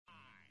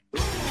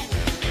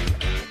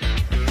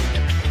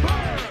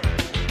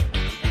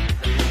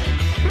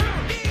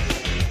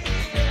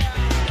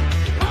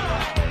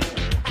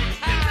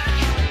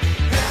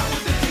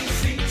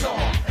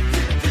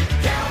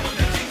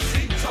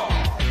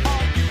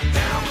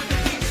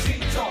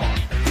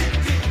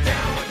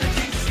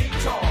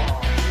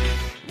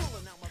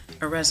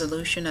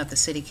resolution of the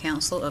City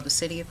Council of the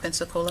City of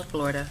Pensacola,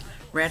 Florida,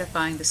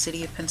 ratifying the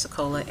City of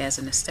Pensacola as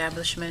an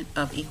establishment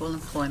of equal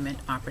employment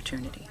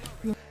opportunity.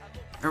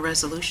 A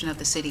resolution of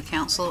the City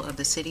Council of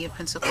the City of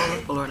Pensacola,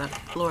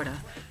 Florida,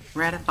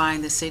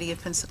 ratifying the City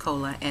of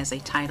Pensacola as a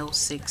Title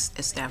VI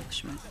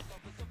establishment.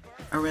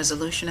 A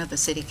resolution of the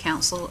City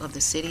Council of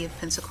the City of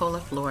Pensacola,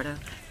 Florida,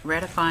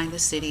 ratifying the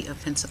City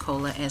of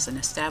Pensacola as an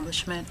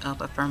establishment of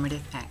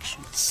affirmative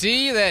action.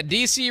 See, that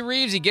D.C.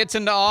 Reeves, he gets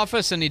into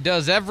office and he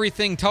does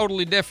everything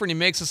totally different. He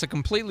makes us a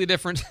completely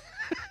different...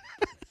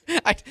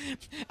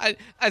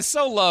 I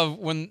so love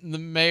when the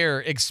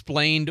mayor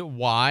explained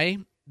why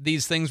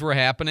these things were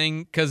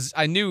happening, because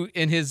I knew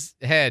in his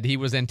head he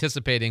was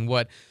anticipating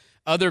what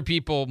other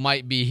people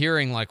might be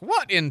hearing, like,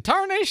 what in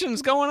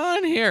tarnation's going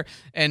on here?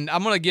 And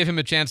I'm going to give him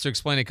a chance to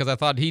explain it because I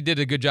thought he did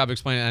a good job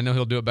explaining it. I know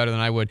he'll do it better than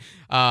I would.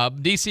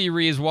 D.C.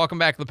 Reeves, welcome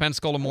back to the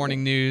Pensacola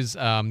Morning News.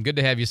 Good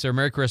to have you, sir.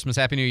 Merry Christmas.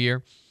 Happy New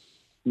Year.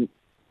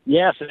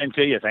 Yes, and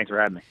to you. Thanks for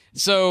having me.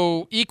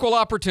 So, equal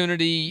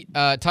opportunity,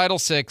 Title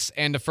VI,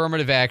 and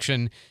affirmative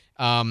action.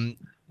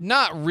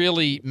 Not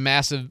really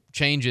massive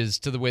changes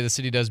to the way the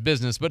city does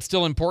business, but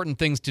still important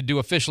things to do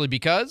officially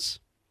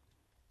because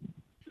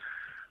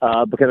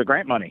of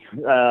grant money,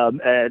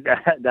 and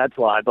that's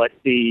why. But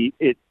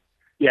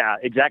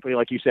exactly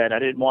like you said. I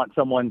didn't want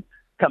someone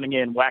coming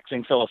in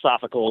waxing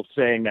philosophical,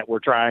 saying that we're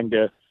trying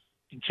to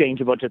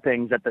change a bunch of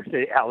things at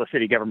how the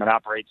city government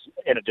operates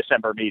in a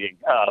December meeting.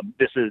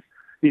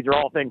 These are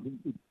all things.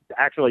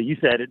 Actually, you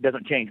said it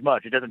doesn't change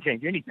much. It doesn't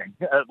change anything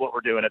what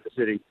we're doing at the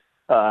city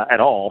at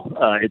all.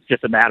 It's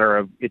just a matter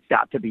of it's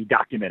got to be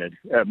documented,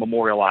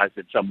 memorialized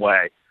in some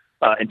way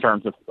in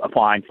terms of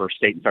applying for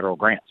state and federal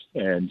grants.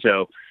 And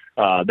so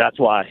that's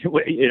why,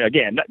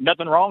 again,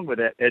 nothing wrong with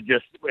it. It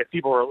just, if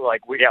people are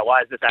like,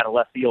 why is this out of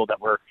left field that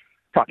we're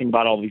talking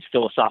about all these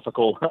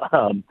philosophical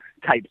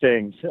type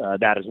things,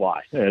 that is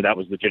why. That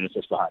was the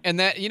genesis behind it. And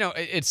that,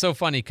 it's so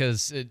funny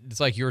because it's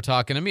like you were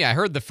talking to me. I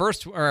read the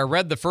first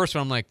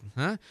one, I'm like,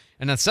 huh?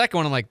 And the second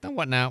one, I'm like,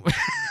 what now?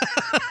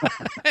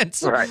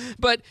 Right.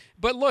 But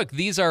look,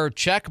 these are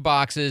check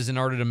boxes in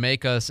order to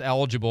make us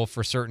eligible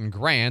for certain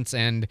grants.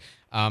 And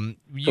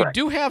you Correct.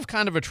 do have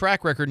kind of a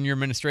track record in your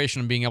administration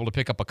of being able to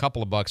pick up a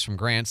couple of bucks from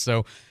grants.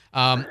 So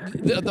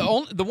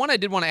the one I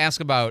did want to ask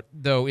about,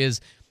 though,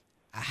 is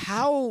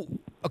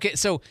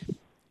so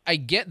I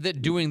get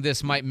that doing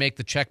this might make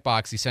the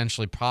checkbox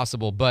essentially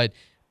possible, but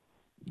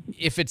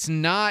if it's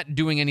not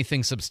doing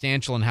anything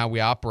substantial in how we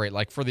operate,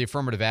 like for the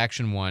affirmative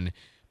action one,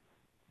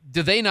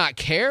 do they not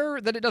care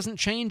that it doesn't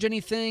change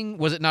anything?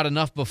 Was it not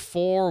enough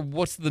before?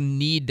 What's the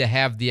need to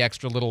have the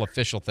extra little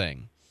official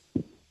thing?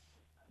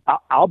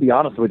 I'll be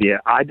honest with you.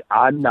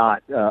 I'm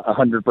not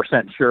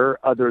 100% sure,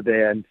 other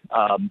than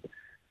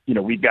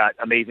we've got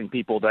amazing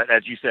people that,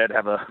 as you said,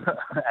 have an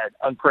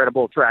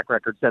incredible track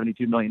record,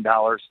 $72 million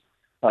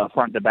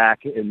front to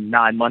back in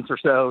 9 months or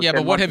so. Yeah,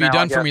 but what have you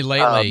done for me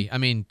lately? I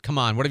mean, come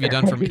on, what have you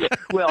done for me?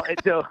 Well,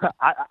 so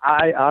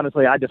I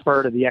honestly, I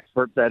defer to the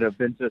experts that have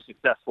been so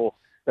successful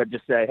that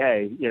just say,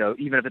 hey,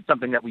 even if it's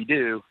something that we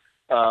do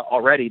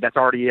already, that's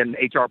already in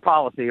HR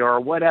policy or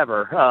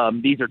whatever,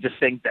 these are just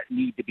things that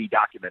need to be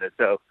documented.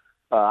 So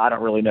I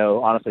don't really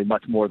know, honestly,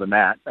 much more than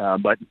that.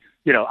 But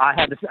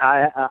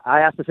I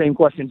asked the same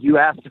questions you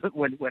asked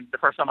when the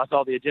first time I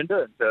saw the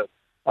agenda, and so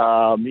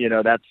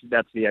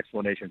that's the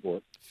explanation for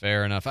it.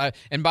 Fair enough.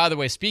 And by the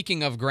way,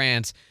 speaking of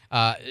grants,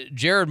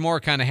 Jared Moore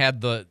kind of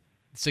had the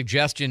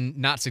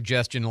not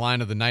suggestion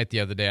line of the night the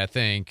other day, I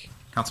think.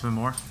 Councilman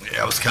Moore?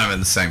 Yeah, I was kind of in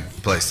the same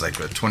place, like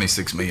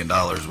 $26 million.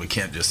 We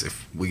can't just,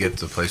 if we get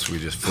to the place where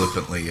we just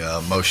flippantly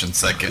motion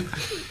second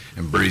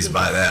and breeze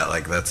by that,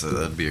 like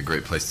that'd be a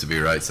great place to be,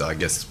 right? So I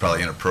guess it's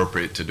probably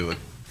inappropriate to do a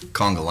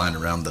conga line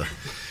around the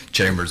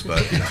chambers,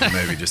 but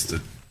maybe just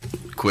a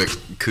quick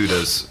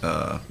kudos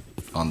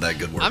on that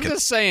good work. I'm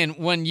just saying,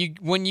 when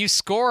you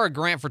score a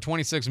grant for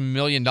 $26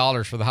 million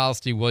for the Hollis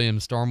T.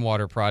 Williams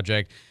Stormwater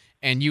Project,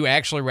 and you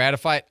actually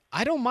ratify it,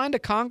 I don't mind a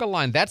conga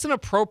line. That's an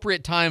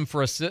appropriate time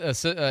for a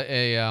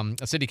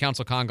city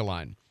council conga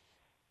line.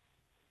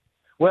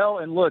 Well,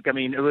 and look, I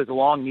mean, it was a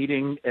long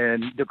meeting,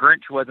 and the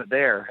Grinch wasn't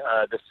there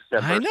this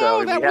December. I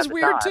know, so that was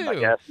weird, time, too. I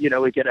guess, we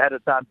could have had a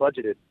time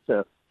budgeted,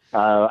 so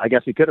I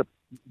guess we could have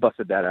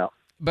busted that out.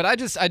 But I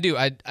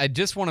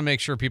just want to make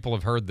sure people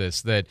have heard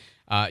this, that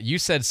you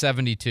said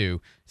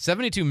 $72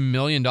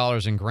 million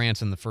in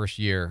grants in the first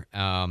year.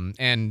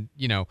 And,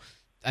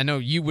 I know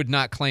you would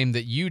not claim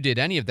that you did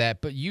any of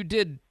that, but you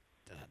did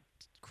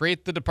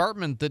create the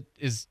department that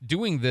is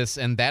doing this,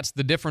 and that's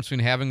the difference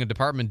between having a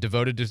department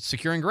devoted to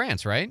securing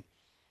grants, right?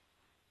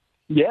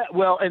 Yeah,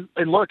 well, and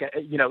look,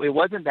 it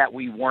wasn't that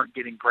we weren't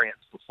getting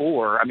grants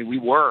before. I mean, we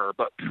were,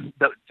 but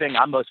the thing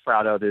I'm most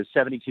proud of is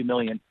 $72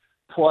 million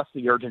plus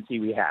the urgency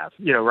we have,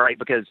 right?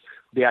 Because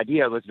the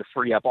idea was to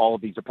free up all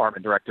of these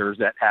department directors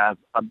that have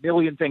a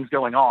million things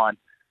going on,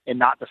 and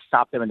not to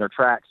stop them in their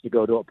tracks to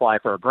go to apply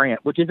for a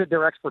grant, which isn't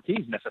their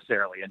expertise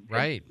necessarily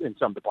in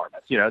some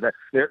departments.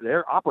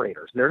 They're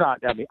operators. They're not.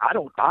 I mean,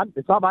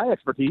 it's not my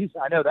expertise.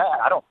 I know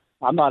that.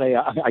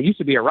 I used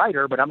to be a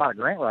writer, but I'm not a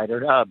grant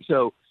writer.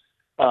 So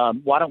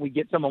Why don't we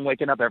get someone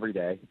waking up every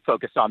day,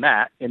 focused on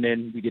that, and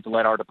then we get to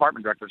let our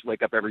department directors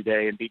wake up every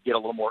day and get a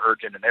little more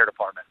urgent in their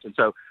departments. And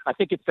so I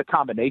think it's the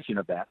combination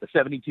of that, the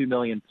 $72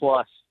 million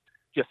plus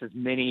just as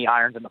many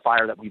irons in the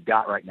fire that we've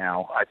got right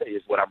now, I think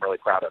is what I'm really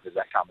proud of, is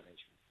that combination.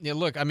 Yeah,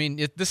 look, I mean,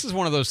 this is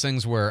one of those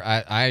things where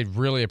I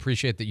really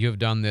appreciate that you have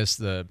done this.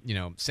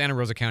 Santa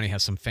Rosa County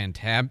has some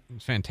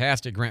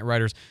fantastic grant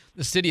writers.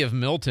 The city of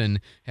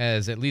Milton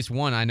has at least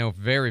one, I know,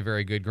 very,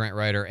 very good grant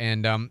writer.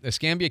 And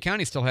Escambia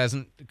County still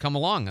hasn't come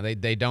along.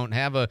 They don't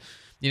have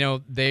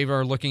they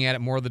are looking at it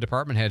more. The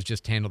department heads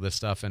just handle this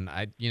stuff. And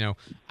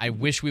I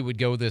wish we would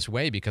go this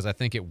way because I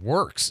think it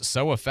works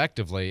so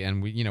effectively.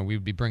 And we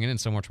would be bringing in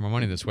so much more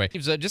money this way.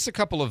 Just a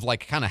couple of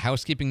kind of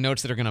housekeeping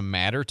notes that are going to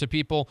matter to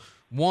people.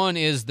 One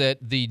is that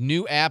the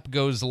new app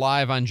goes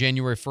live on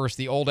January 1st.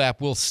 The old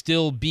app will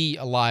still be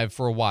alive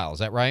for a while. Is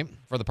that right,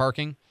 for the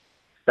parking?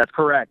 That's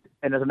correct.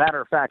 And as a matter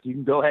of fact, you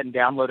can go ahead and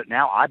download it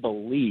now. I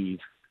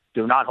believe,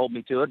 do not hold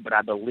me to it, but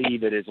I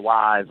believe it is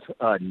live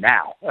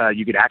now.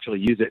 You could actually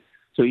use it.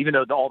 So even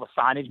though all the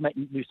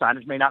new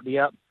signage may not be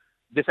up,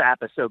 this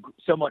app is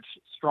so much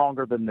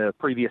stronger than the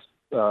previous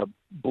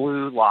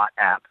Blue Lot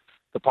app,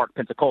 the Park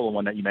Pensacola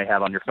one that you may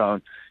have on your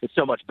phone. It's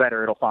so much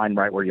better. It'll find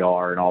right where you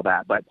are and all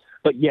that. But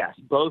yes,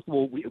 both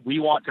we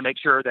want to make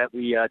sure that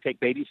we take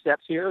baby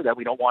steps here, that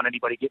we don't want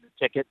anybody getting a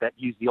ticket that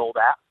used the old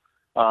app.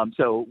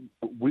 So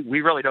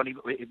we really don't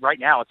even, right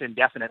now it's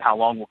indefinite how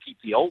long we'll keep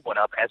the old one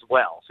up as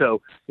well.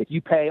 So if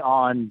you pay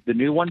on the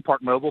new one,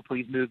 Park Mobile,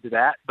 please move to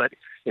that. But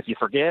if you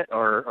forget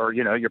or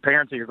your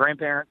parents or your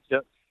grandparents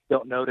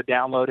don't know to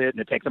download it and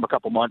it takes them a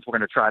couple months, we're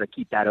going to try to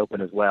keep that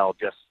open as well,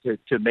 just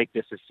to make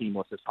this as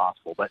seamless as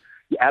possible. But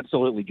yeah,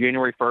 absolutely,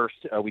 January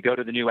 1st, we go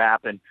to the new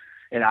app and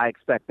I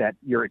expect that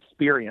your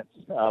experience,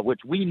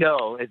 which we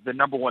know is the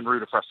number one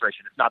root of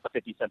frustration, it's not the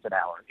 50 cents an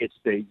hour. It's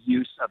the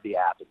use of the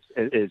app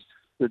is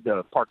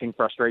the parking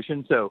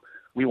frustration. So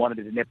we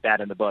wanted to nip that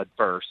in the bud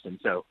first. And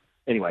so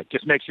anyway,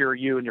 just make sure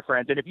you and your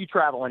friends, and if you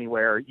travel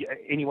anywhere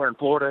in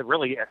Florida,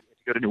 really, if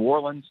you go to New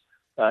Orleans,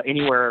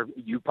 anywhere,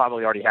 you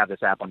probably already have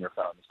this app on your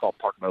phone. It's called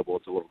Park Mobile.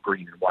 It's a little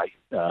green and white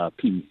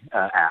P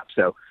app.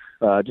 So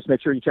just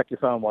make sure you check your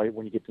phone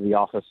when you get to the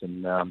office,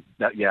 and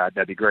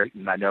that'd be great.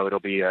 And I know it'll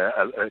be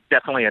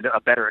definitely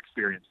a better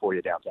experience for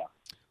you downtown.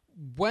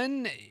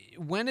 When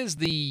is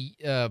the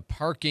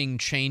parking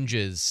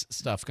changes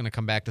stuff going to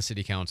come back to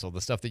City Council?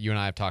 The stuff that you and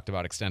I have talked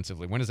about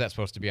extensively. When is that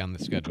supposed to be on the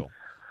schedule?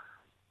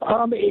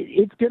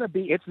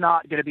 It's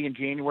not going to be in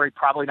January.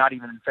 Probably not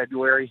even in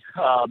February.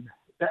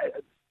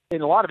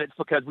 And a lot of it's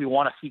because we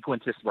want to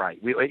sequence this right.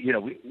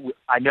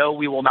 I know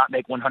we will not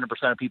make 100%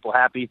 of people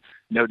happy.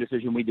 No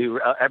decision we do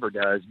ever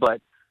does.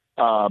 But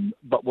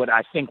what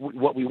I think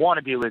what we want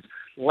to do is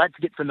let's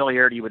get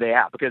familiarity with the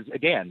app. Because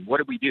again, what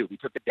did we do? We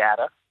took the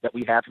data that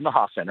we had from the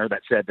Haas Center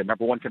that said the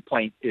number one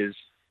complaint is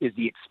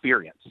the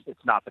experience.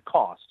 It's not the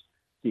cost,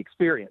 the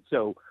experience.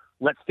 So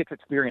let's fix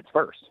experience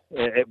first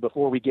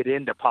before we get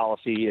into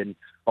policy and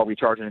are we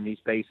charging in these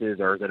spaces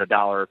or is it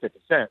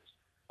 $1.50?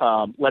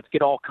 Let's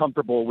get all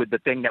comfortable with the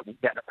thing that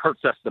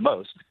hurts us the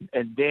most,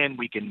 and then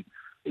we can,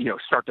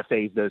 start to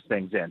phase those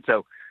things in.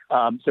 So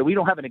we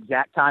don't have an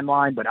exact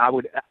timeline, but I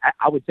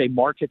would say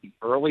March at the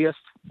earliest,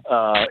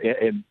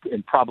 and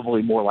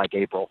probably more like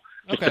April,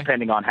 just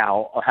depending on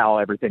how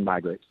everything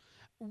migrates.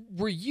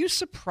 Were you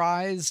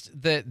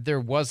surprised that there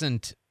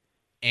wasn't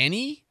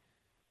any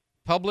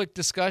public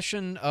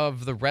discussion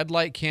of the red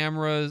light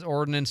cameras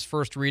ordinance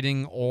first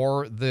reading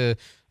or the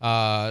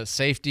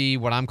safety,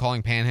 what I'm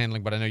calling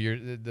panhandling, but I know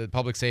the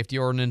public safety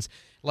ordinance?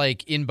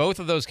 Like in both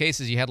of those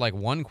cases, you had like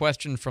one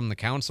question from the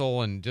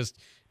council and just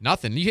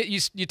nothing.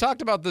 You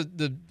talked about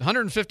the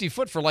 150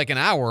 foot for like an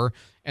hour,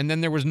 and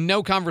then there was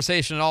no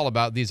conversation at all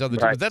about these other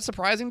two. Was that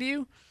surprising to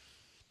you?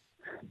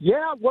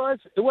 Yeah, it was.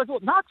 It was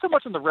not so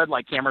much on the red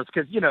light cameras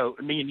because,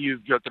 me and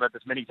you've joked about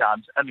this many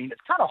times. I mean,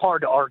 it's kind of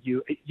hard to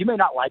argue. You may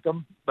not like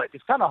them, but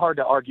it's kind of hard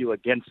to argue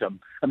against them.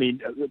 I mean,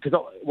 because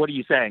what are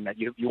you saying? That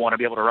you want to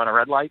be able to run a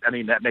red light? I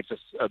mean, that makes us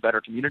a better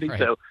community. Right.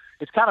 So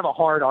it's kind of a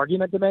hard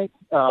argument to make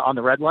on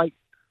the red light.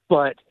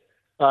 But,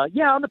 on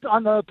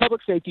the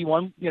public safety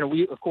one,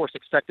 we, of course,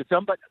 expected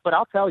some. But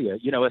I'll tell you,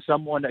 as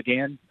someone,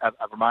 again, I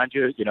remind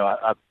you,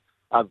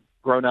 I've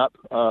grown up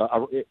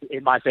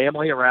in my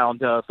family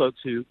around folks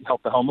who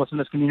help the homeless in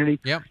this community.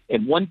 Yep.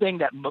 And one thing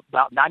that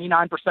about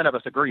 99% of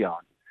us agree on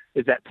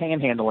is that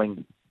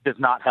panhandling does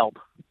not help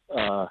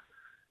the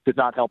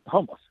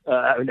homeless.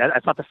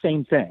 That's not the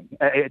same thing.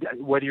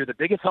 Whether you're the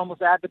biggest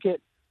homeless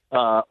advocate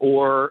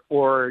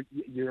or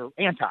you're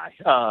anti,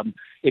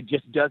 it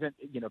just doesn't.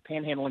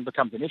 Panhandling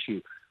becomes an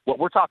issue. What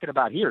we're talking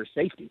about here is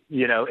safety.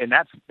 And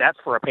that's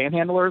for a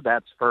panhandler.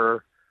 That's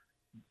for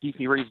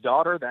D.C. Reeves'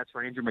 daughter, that's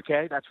for Andrew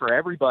McKay, that's for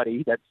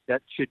everybody that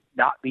should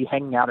not be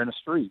hanging out in the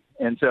street.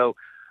 And so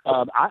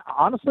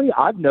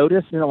I've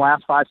noticed in the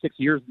last 5-6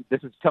 years,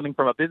 this is coming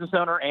from a business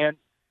owner and,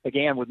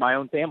 again, with my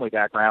own family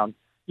background,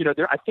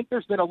 I think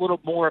there's been a little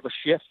more of a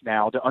shift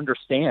now to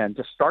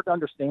start to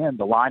understand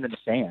the line in the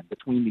sand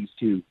between these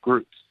two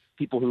groups,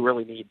 people who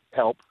really need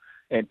help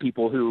and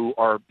people who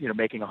are,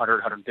 making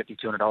 $100, $150,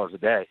 $200 a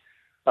day.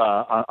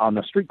 on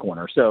the street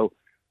corner. So,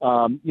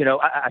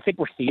 I think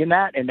we're seeing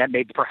that, and that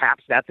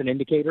perhaps that's an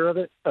indicator of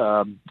it,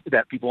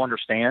 that people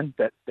understand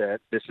that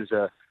this is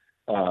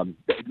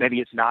maybe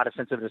it's not as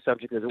sensitive a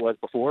subject as it was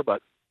before,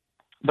 but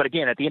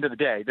again, at the end of the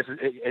day,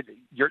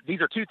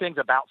 these are two things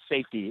about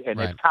safety, and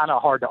right. It's kind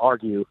of hard to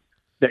argue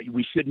that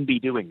we shouldn't be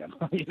doing them.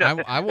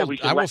 I will we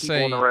should let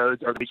people on the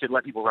roads, or we should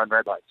let people run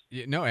red lights.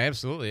 No,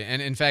 absolutely. And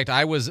in fact,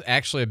 I was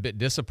actually a bit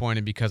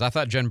disappointed because I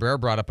thought Jen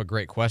Breyer brought up a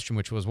great question,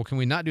 which was, well, can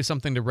we not do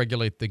something to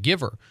regulate the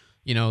giver?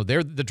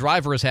 The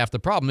driver is half the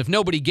problem. If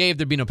nobody gave,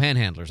 there'd be no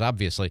panhandlers,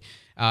 obviously.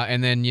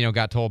 And then,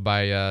 got told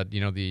by,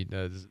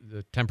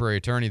 the temporary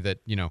attorney that,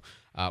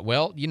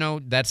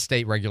 that's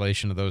state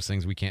regulation of those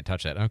things. We can't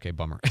touch that. Okay,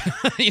 bummer.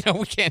 We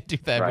can't do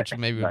that, Right. which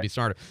maybe would be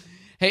smarter.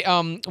 Hey,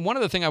 one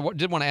other thing I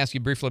did want to ask you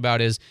briefly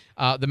about is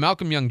the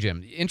Malcolm Young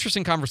gym.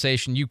 Interesting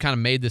conversation. You kind of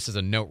made this as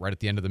a note right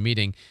at the end of the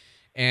meeting.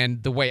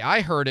 And the way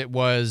I heard it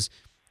was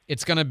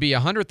it's going to be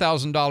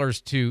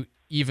 $100,000 to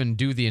even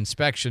do the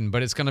inspection,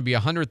 but it's going to be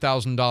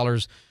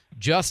 $100,000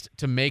 just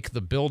to make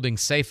the building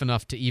safe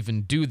enough to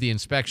even do the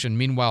inspection.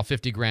 Meanwhile,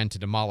 $50,000 to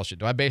demolish it.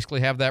 Do I basically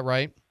have that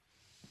right?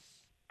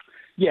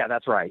 Yeah,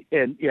 that's right.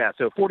 And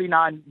so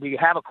 49, we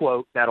have a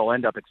quote that'll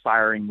end up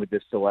expiring with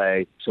this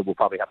delay, so we'll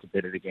probably have to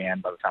bid it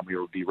again by the time we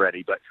will be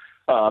ready. But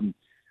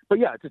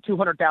yeah, it's a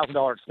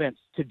 $200,000 expense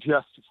to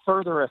just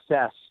further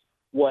assess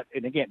what.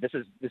 And again, this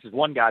is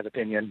one guy's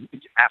opinion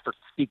after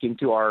speaking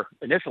to our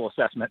initial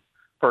assessment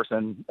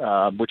person,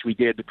 which we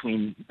did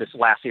between this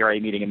last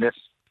CRA meeting and this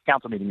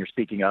council meeting you're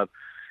speaking of,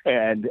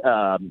 and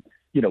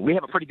we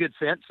have a pretty good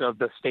sense of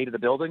the state of the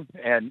building,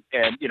 and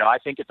I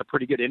think it's a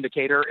pretty good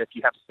indicator if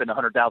you have to spend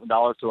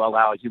 $100,000 to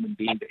allow a human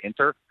being to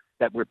enter,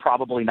 that we're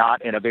probably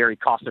not in a very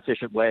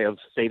cost-efficient way of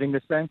saving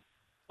this thing.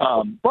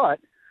 But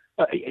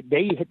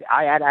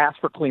I had asked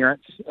for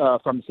clearance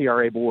from the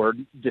CRA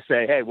board to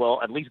say, hey,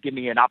 well, at least give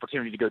me an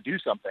opportunity to go do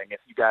something if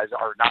you guys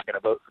are not going to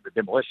vote for the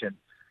demolition.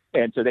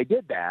 And so they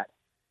did that.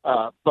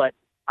 But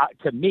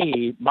to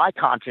me, my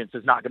conscience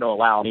is not going to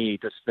allow me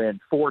to spend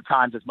 4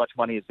 times as much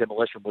money as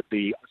demolition would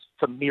be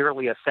to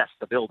merely assess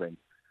the building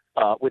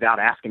without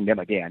asking them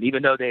again.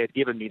 Even though they had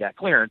given me that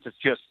clearance, it's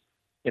just,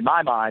 in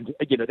my mind,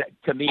 that,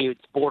 to me,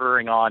 it's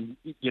bordering on,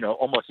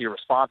 almost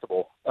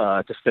irresponsible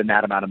to spend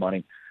that amount of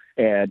money.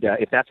 And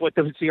if that's what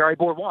the CRA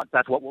board wants,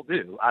 that's what we'll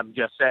do. I'm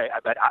just saying,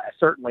 but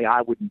certainly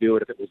I wouldn't do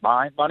it if it was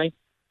my money.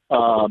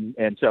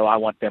 And so I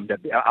want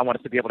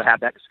us to be able to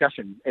have that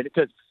discussion, and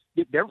because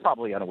they're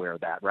probably unaware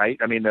of that, right?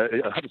 I mean,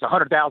 it's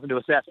 $100,000 to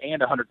assess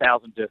and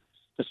 $100,000 to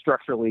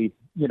structurally,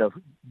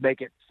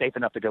 make it safe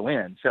enough to go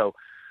in. So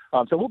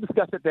we'll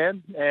discuss it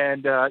then,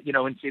 and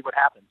and see what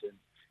happens.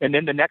 And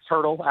then the next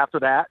hurdle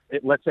after that,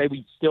 let's say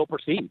we still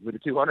proceed with the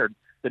 200.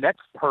 The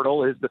next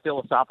hurdle is the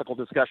philosophical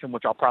discussion,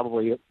 which I'll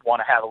probably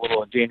want to have a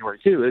little in January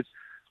too. Is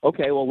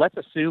okay, well, let's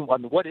assume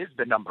what is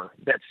the number?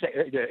 Is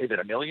it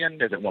 $1 million?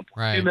 Is it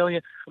 1.2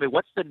 million? I mean,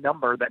 what's the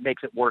number that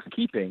makes it worth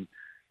keeping?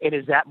 And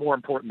is that more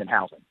important than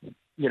housing?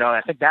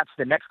 I think that's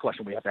the next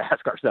question we have to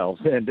ask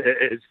ourselves. And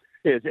is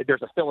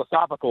there's a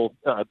philosophical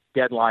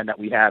deadline that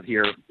we have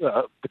here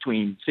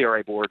between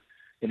CRA board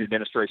and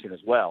administration as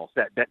well.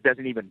 That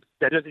doesn't even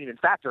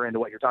factor into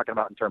what you're talking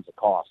about in terms of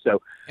cost.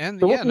 So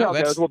we'll see how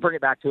it goes. We'll bring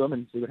it back to them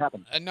and see what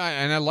happens. And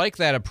I like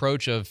that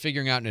approach of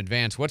figuring out in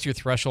advance what's your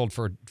threshold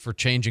for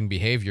changing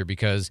behavior,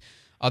 because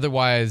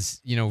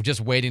otherwise,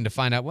 just waiting to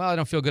find out, well, I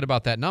don't feel good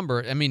about that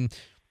number. I mean,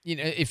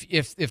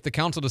 if the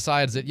council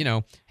decides that,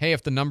 hey,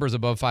 if the number's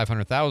above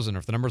 500,000, or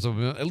if the number's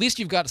above, at least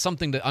you've got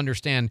something to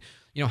understand,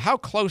 how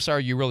close are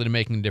you really to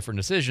making a different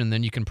decision?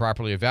 Then you can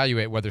properly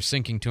evaluate whether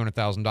sinking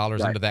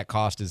 $200,000 into that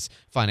cost is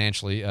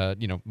financially,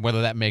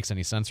 whether that makes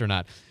any sense or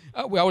not.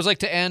 We always like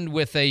to end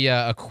with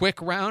a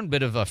quick round,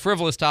 bit of a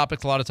frivolous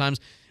topic a lot of times.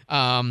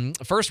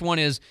 First one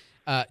is,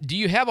 do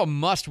you have a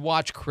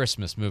must-watch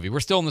Christmas movie? We're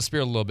still in the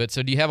spirit a little bit,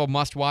 so do you have a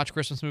must-watch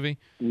Christmas movie?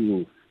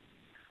 Ooh.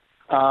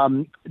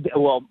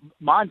 Well,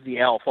 mine's The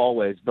Elf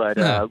always, but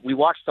we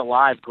watched the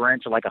live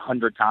Grinch like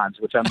 100 times,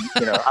 which I'm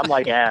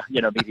like,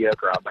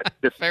 mediocre on. But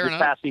this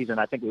past season,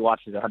 I think we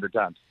watched it 100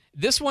 times.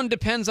 This one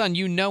depends on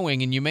you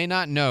knowing, and you may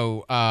not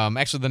know.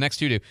 Actually, the next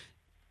two do.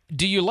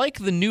 Do you like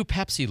the new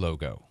Pepsi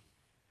logo?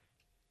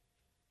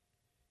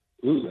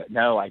 Ooh,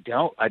 no, I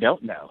don't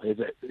know. Is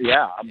it?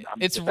 Yeah.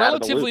 It's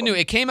relatively new.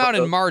 It came out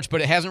in March, but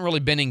it hasn't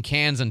really been in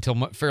cans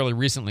until fairly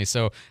recently.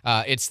 So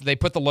they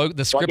put the logo,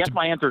 the script. Well, I guess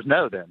my answer is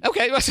no then.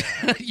 Okay,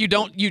 you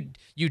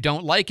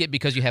don't like it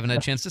because you haven't had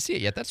a chance to see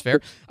it yet. That's fair.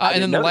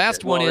 And then the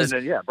last one is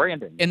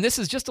branding. And this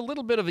is just a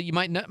little bit of you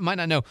might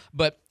not know,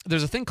 but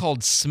there's a thing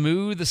called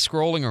smooth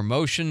scrolling or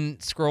motion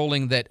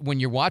scrolling that when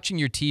you're watching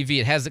your TV,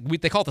 it has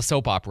they call it the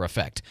soap opera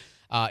effect.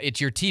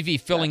 It's your TV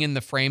filling in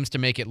the frames to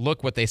make it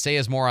look what they say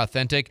is more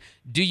authentic.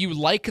 Do you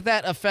like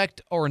that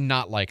effect or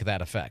not like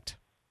that effect?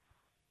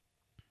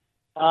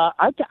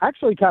 I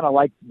actually kind of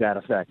like that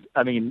effect.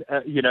 I mean,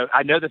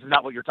 I know this is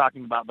not what you're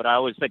talking about, but I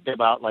always think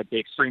about like the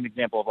extreme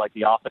example of like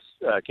the Office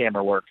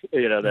camera work,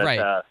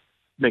 that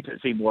makes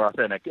it seem more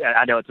authentic.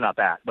 I know it's not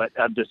that, but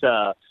I'm just,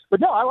 But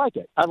no, I like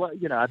it.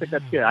 I think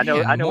that's good. I know.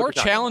 Yeah, I know more what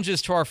you're talking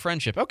challenges to our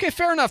friendship. Okay,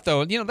 fair enough,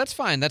 though. That's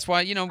fine. That's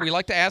why, we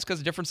like to ask, because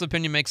a difference of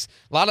opinion makes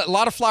a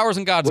lot of flowers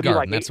in God's What do you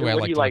garden. like? That's the way I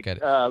What like do to you look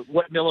at it.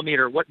 What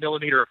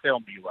millimeter of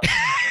film do you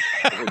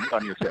like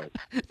on your show?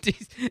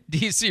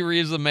 DC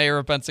Reeves, the mayor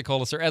of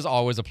Pensacola, sir, as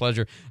always, a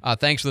pleasure.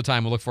 Thanks for the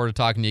time. We'll look forward to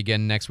talking to you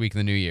again next week in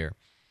the new year.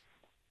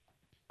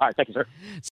 All right, thank you, sir.